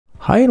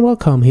Hi and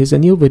welcome, here's a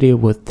new video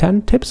with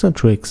 10 tips and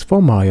tricks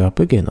for Maya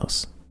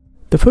beginners.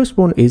 The first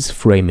one is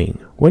framing.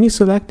 When you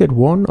selected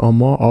one or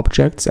more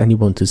objects and you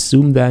want to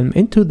zoom them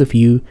into the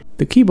view,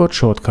 the keyboard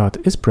shortcut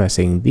is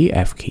pressing the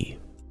F key.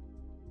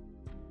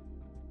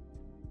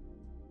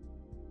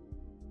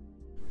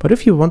 But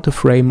if you want to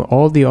frame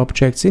all the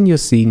objects in your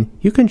scene,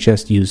 you can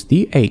just use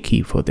the A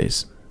key for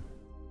this.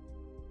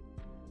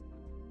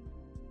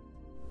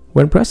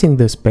 When pressing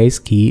the space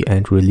key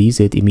and release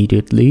it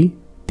immediately,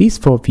 these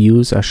 4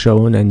 views are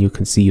shown and you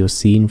can see your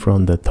scene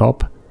from the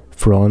top,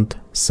 front,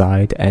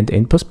 side and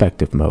in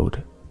perspective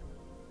mode.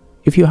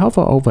 If you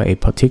hover over a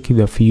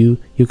particular view,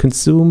 you can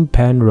zoom,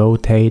 pan,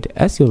 rotate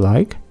as you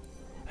like,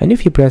 and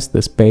if you press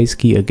the space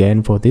key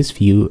again for this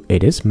view,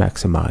 it is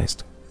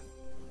maximized.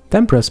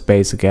 Then press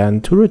space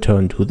again to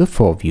return to the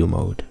 4 view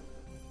mode.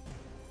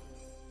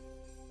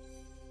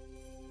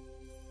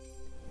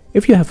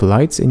 If you have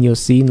lights in your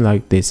scene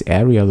like this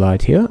area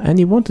light here and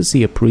you want to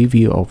see a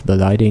preview of the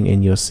lighting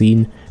in your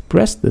scene,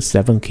 press the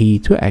 7 key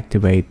to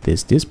activate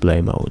this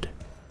display mode.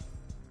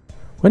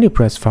 When you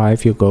press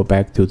 5, you go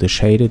back to the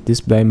shaded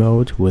display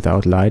mode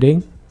without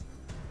lighting,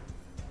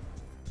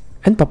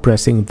 and by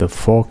pressing the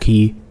 4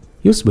 key,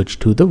 you switch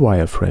to the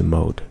wireframe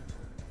mode.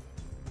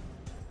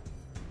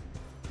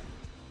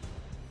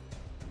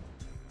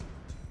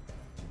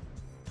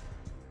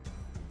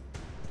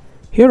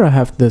 Here I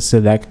have the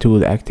select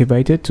tool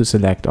activated to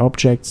select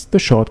objects. The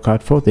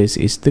shortcut for this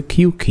is the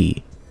Q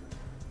key.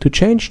 To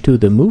change to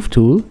the move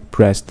tool,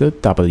 press the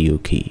W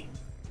key.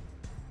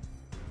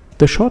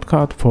 The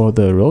shortcut for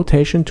the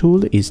rotation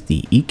tool is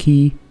the E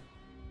key,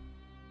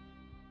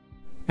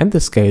 and the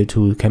scale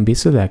tool can be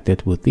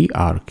selected with the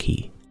R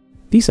key.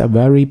 These are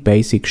very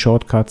basic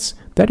shortcuts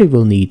that you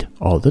will need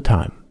all the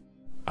time.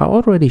 I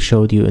already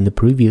showed you in the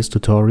previous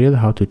tutorial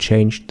how to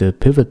change the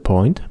pivot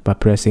point by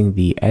pressing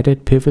the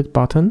Edit Pivot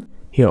button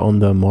here on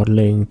the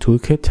Modeling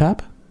Toolkit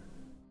tab.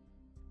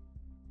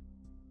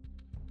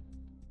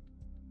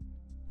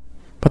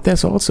 But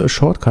there's also a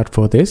shortcut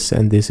for this,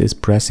 and this is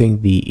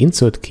pressing the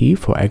Insert key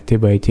for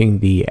activating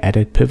the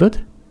Edit Pivot.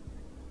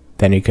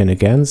 Then you can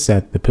again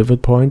set the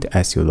pivot point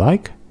as you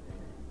like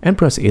and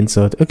press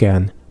Insert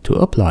again to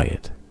apply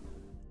it.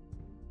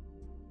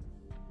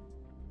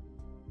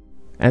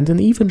 And an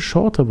even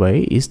shorter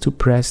way is to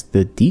press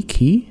the D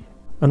key,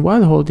 and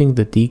while holding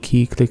the D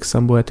key, click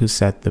somewhere to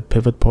set the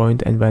pivot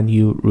point, and when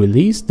you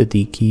release the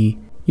D key,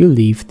 you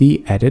leave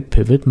the Edit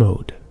Pivot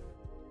mode.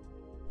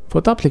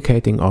 For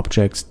duplicating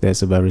objects,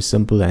 there's a very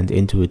simple and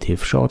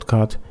intuitive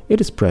shortcut.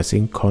 It is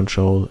pressing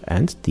Ctrl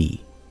and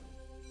D.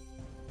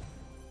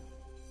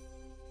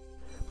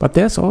 But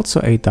there's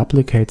also a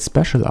duplicate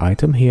special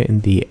item here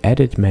in the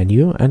Edit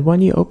menu, and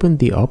when you open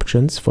the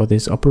options for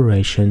this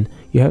operation,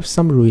 you have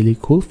some really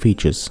cool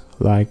features,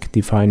 like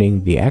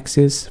defining the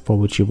axis for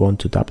which you want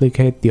to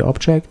duplicate the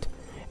object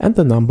and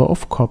the number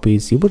of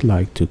copies you would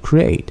like to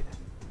create.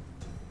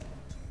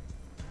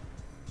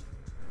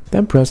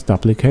 Then press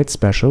Duplicate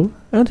Special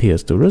and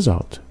here's the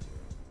result.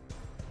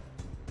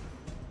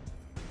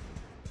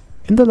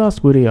 In the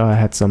last video I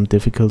had some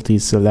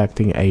difficulties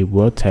selecting a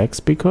vertex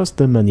because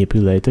the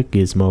Manipulator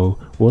Gizmo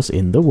was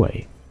in the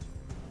way.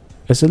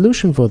 A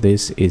solution for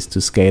this is to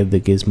scale the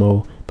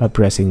Gizmo by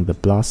pressing the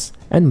plus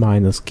and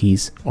minus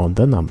keys on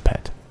the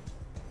numpad.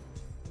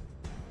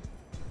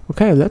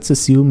 Okay, let's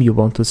assume you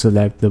want to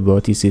select the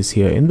vertices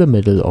here in the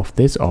middle of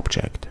this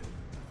object.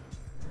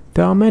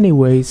 There are many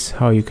ways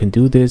how you can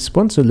do this.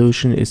 One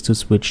solution is to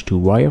switch to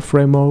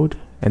wireframe mode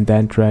and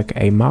then drag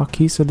a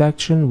marquee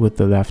selection with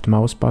the left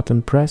mouse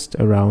button pressed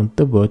around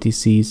the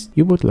vertices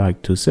you would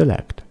like to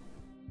select.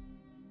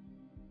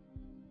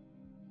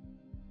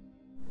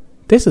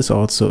 This is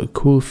also a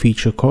cool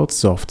feature called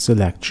soft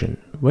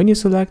selection. When you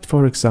select,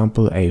 for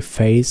example, a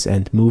face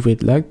and move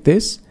it like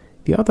this,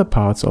 the other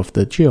parts of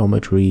the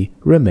geometry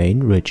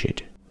remain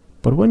rigid.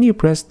 But when you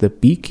press the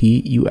B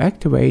key, you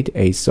activate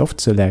a soft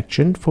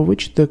selection for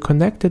which the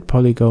connected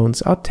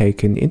polygons are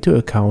taken into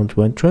account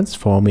when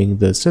transforming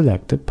the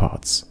selected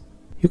parts.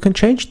 You can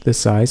change the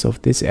size of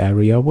this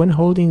area when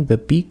holding the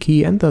B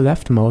key and the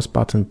left mouse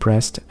button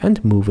pressed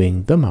and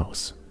moving the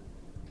mouse.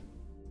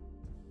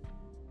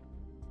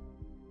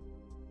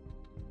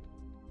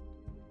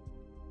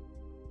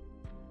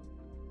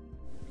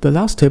 The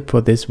last tip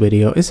for this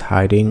video is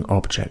hiding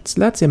objects.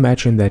 Let's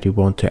imagine that you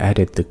want to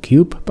edit the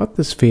cube, but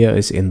the sphere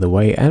is in the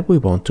way and we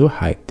want to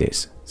hide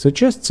this. So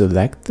just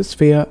select the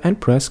sphere and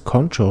press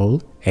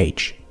Ctrl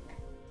H.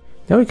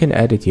 Now you can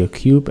edit your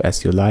cube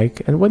as you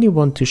like, and when you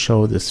want to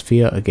show the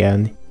sphere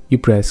again, you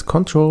press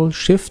Ctrl,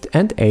 Shift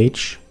and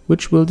H,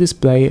 which will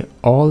display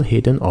all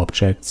hidden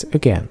objects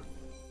again.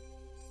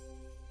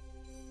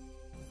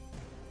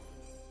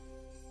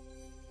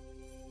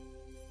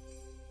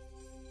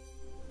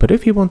 But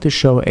if you want to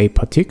show a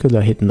particular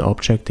hidden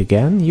object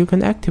again, you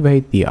can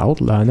activate the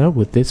outliner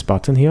with this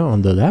button here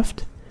on the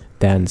left,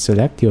 then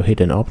select your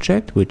hidden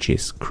object, which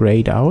is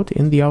grayed out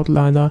in the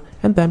outliner,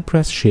 and then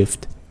press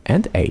Shift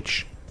and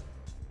H.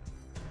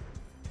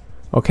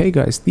 Okay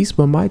guys, these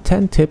were my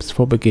 10 tips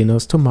for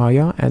beginners to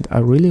Maya, and I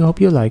really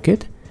hope you like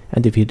it.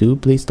 And if you do,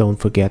 please don't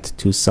forget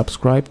to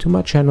subscribe to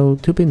my channel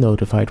to be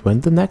notified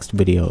when the next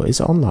video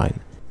is online.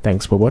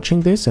 Thanks for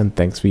watching this and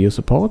thanks for your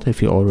support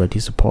if you already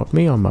support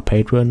me on my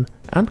Patreon,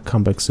 and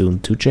come back soon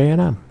to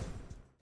JNM.